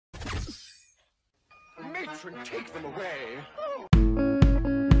Matron, take them away.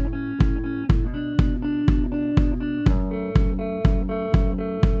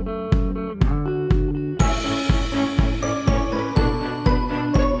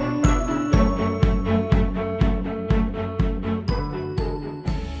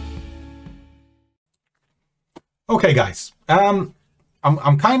 Okay, guys, I'm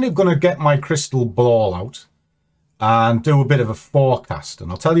kind of going to get my crystal ball out and do a bit of a forecast,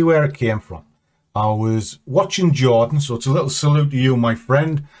 and I'll tell you where it came from. I was watching Jordan, so it's a little salute to you, my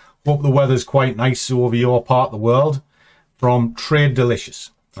friend. Hope the weather's quite nice over your part of the world, from Trade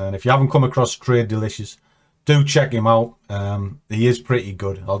Delicious. And if you haven't come across Trade Delicious, do check him out. He is pretty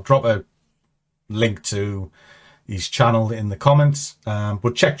good. I'll drop a link to his channel in the comments,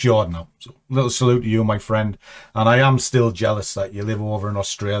 but check Jordan out. So little salute to you, my friend. And I am still jealous that you live over in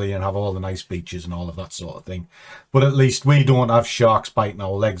Australia and have all the nice beaches and all of that sort of thing, but at least we don't have sharks biting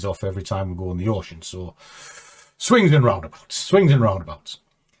our legs off every time we go in the ocean. So swings and roundabouts, swings and roundabouts.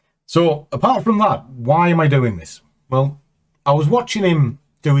 So apart from that, why am I doing this? Well, I was watching him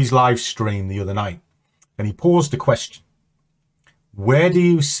do his live stream the other night, and he posed a question: where do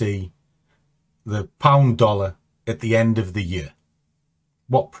you see the pound dollar at the end of the year?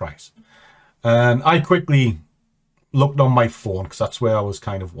 What price? And I quickly looked on my phone, because that's where I was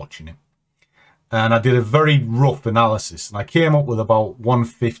kind of watching him, and I did a very rough analysis, and I came up with about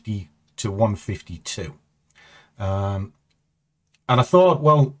 150 to 152. And I thought,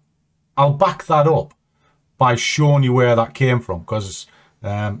 well, I'll back that up by showing you where that came from, because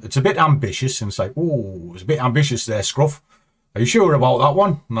it's a bit ambitious, and it's like, oh, it's a bit ambitious there, Scruff. Are you sure about that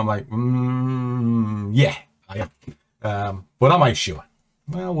one? And I'm like, yeah, I am. But am I sure?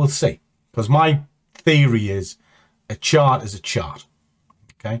 Well, we'll see. Because my theory is a chart is a chart.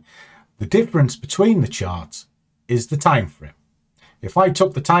 Okay. The difference between the charts is the time frame. If I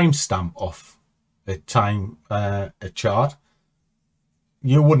took the timestamp off a chart,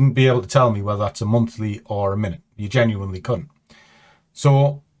 you wouldn't be able to tell me whether that's a monthly or a minute. You genuinely couldn't.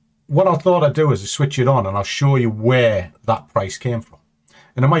 So what I thought I'd do is switch it on, and I'll show you where that price came from.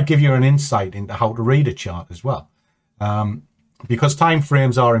 And it might give you an insight into how to read a chart as well, because time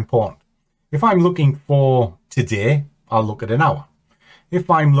frames are important. If I'm looking for today, I'll look at an hour. If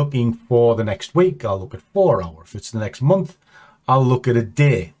I'm looking for the next week, I'll look at 4 hours. If it's the next month, I'll look at a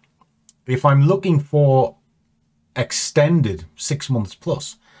day. If I'm looking for extended 6 months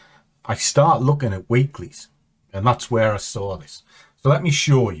plus, I start looking at weeklies, and that's where I saw this. So let me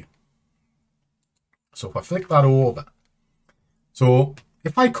show you. So if I flick that over, so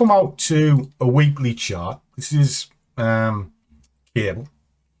if I come out to a weekly chart, this is cable.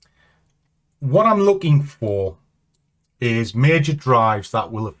 What I'm looking for is major drives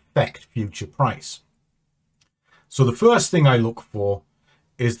that will affect future price. So the first thing I look for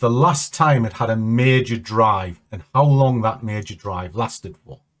is the last time it had a major drive and how long that major drive lasted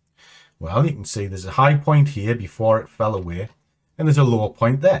for. Well, you can see there's a high point here before it fell away, and there's a low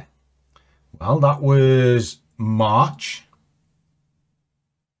point there. Well, that was March,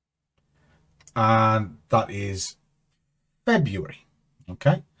 and that is February.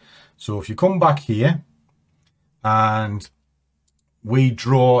 Okay, so if you come back here and we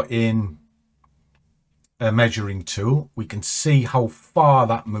draw in a measuring tool, we can see how far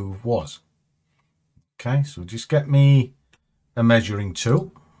that move was. Okay, so just get me a measuring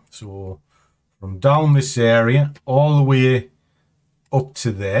tool. So from down this area all the way up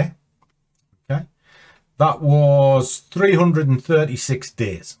to there, okay, that was 336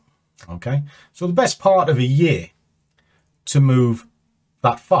 days. Okay, so the best part of a year to move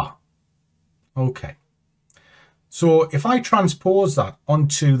that far. Okay, so if I transpose that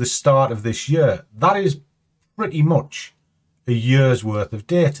onto the start of this year, that is pretty much a year's worth of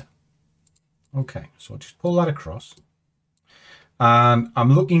data. Okay, so I'll just pull that across, and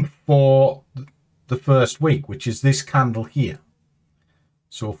I'm looking for the first week, which is this candle here.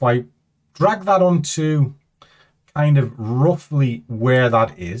 So if I drag that onto kind of roughly where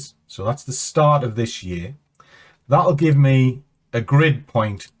that is, so that's the start of this year, that'll give me a grid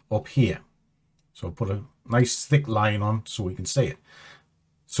point up here. So I'll put a nice thick line on so we can see it.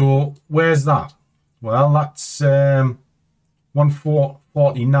 So where's that? Well, that's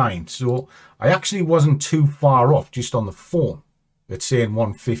 149. So I actually wasn't too far off just on the phone. It's saying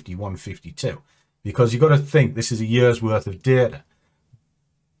 150, 152, because you've got to think this is a year's worth of data,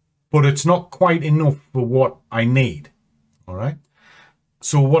 but it's not quite enough for what I need. All right.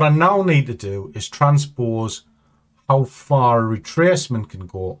 So what I now need to do is transpose how far a retracement can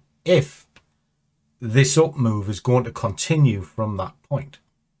go if this up move is going to continue from that point.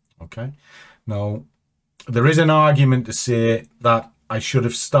 Okay. Now, there is an argument to say that I should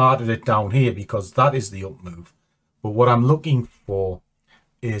have started it down here because that is the up move. But what I'm looking for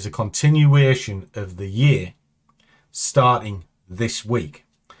is a continuation of the year starting this week.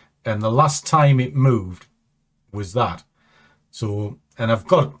 And the last time it moved was that. So, and I've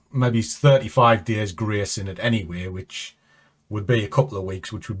got maybe 35 days grace in it anyway, which would be a couple of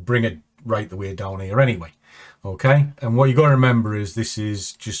weeks, which would bring it right the way down here anyway. Okay, and what you got to remember is this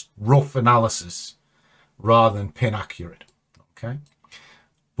is just rough analysis rather than pin accurate. Okay,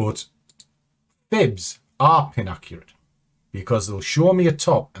 but fibs are pin accurate because they'll show me a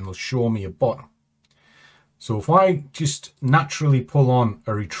top and they'll show me a bottom. So if I just naturally pull on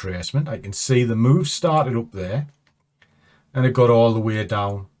a retracement, I can see the move started up there and it got all the way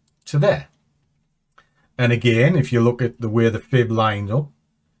down to there. And again, if you look at the way the fib lined up,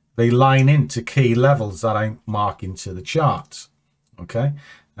 they line into key levels that I mark into the charts. Okay,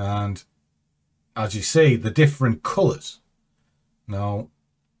 and as you see, the different colors. Now,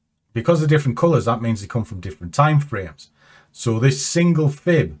 because of different colors, that means they come from different time frames. So this single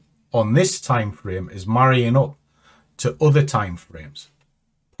fib on this time frame is marrying up to other time frames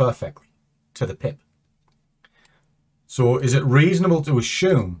perfectly to the pip. So is it reasonable to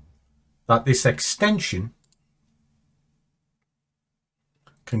assume that this extension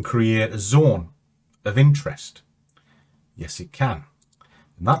can create a zone of interest? Yes, it can.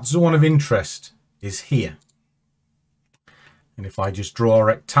 And that zone of interest is here. And if I just draw a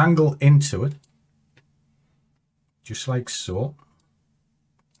rectangle into it, just like so,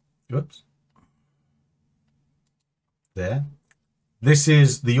 oops, there, this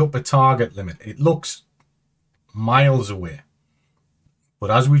is the upper target limit. It looks miles away,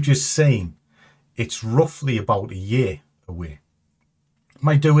 but as we've just seen, it's roughly about a year away. It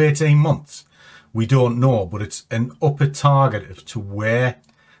might do 18 months, we don't know, but it's an upper target as to where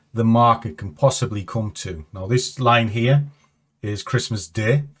the market can possibly come to. Now this line here is Christmas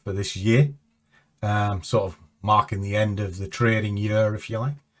Day for this year, sort of marking the end of the trading year, if you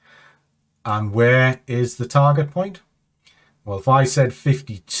like. And where is the target point? Well, if I said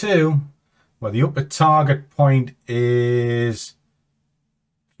 52, well, the upper target point is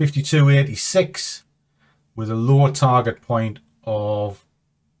 52.86 with a lower target point of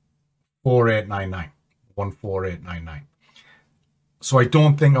 4899, 14899. So I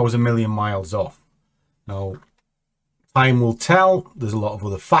don't think I was a million miles off. Now, time will tell. There's a lot of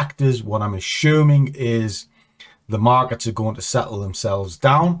other factors. What I'm assuming is the markets are going to settle themselves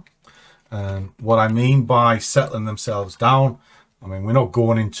down. And what I mean by settling themselves down, I mean, we're not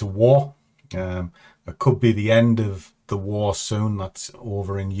going into war. It could be the end of the war soon. That's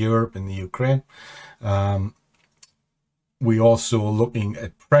over in Europe, in the Ukraine. We also are looking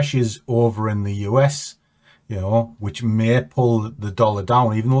at pressures over in the US, you know, which may pull the dollar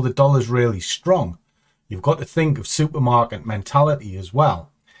down, even though the dollar's really strong. You've got to think of supermarket mentality as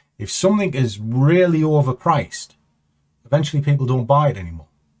well. If something is really overpriced, eventually people don't buy it anymore.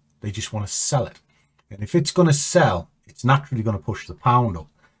 They just want to sell it. And if it's going to sell, it's naturally going to push the pound up.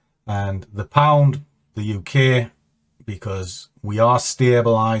 And the pound, the UK, because we are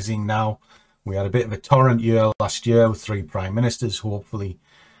stabilizing now. We had a bit of a torrent year last year with 3 prime ministers. Hopefully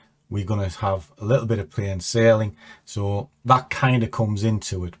we're going to have a little bit of plain sailing. So that kind of comes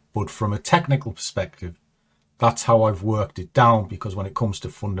into it. But from a technical perspective, that's how I've worked it down, because when it comes to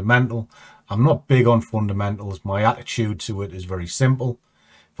fundamental, I'm not big on fundamentals. My attitude to it is very simple.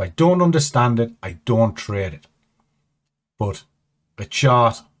 If I don't understand it, I don't trade it. But a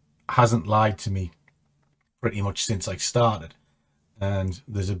chart hasn't lied to me pretty much since I started. And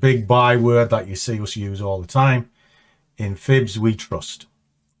there's a big byword that you see us use all the time. In fibs, we trust,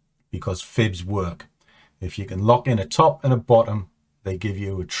 because fibs work. If you can lock in a top and a bottom, they give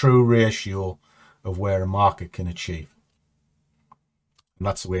you a true ratio of where a market can achieve. And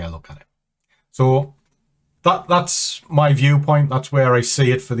that's the way I look at it. So that's my viewpoint. That's where I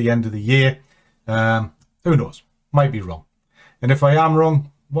see it for the end of the year. Who knows? Might be wrong. And if I am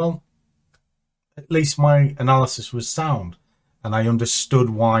wrong, well, at least my analysis was sound and I understood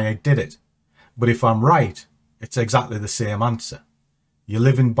why I did it. But if I'm right, it's exactly the same answer. You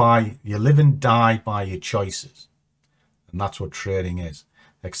live and die by your choices. And that's what trading is.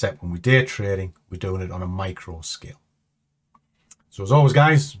 Except when we're day trading, we're doing it on a micro scale. So as always,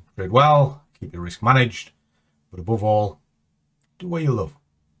 guys, trade well, keep your risk managed, but above all, do what you love,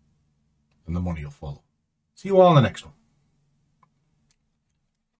 and the money will follow. See you all in the next one.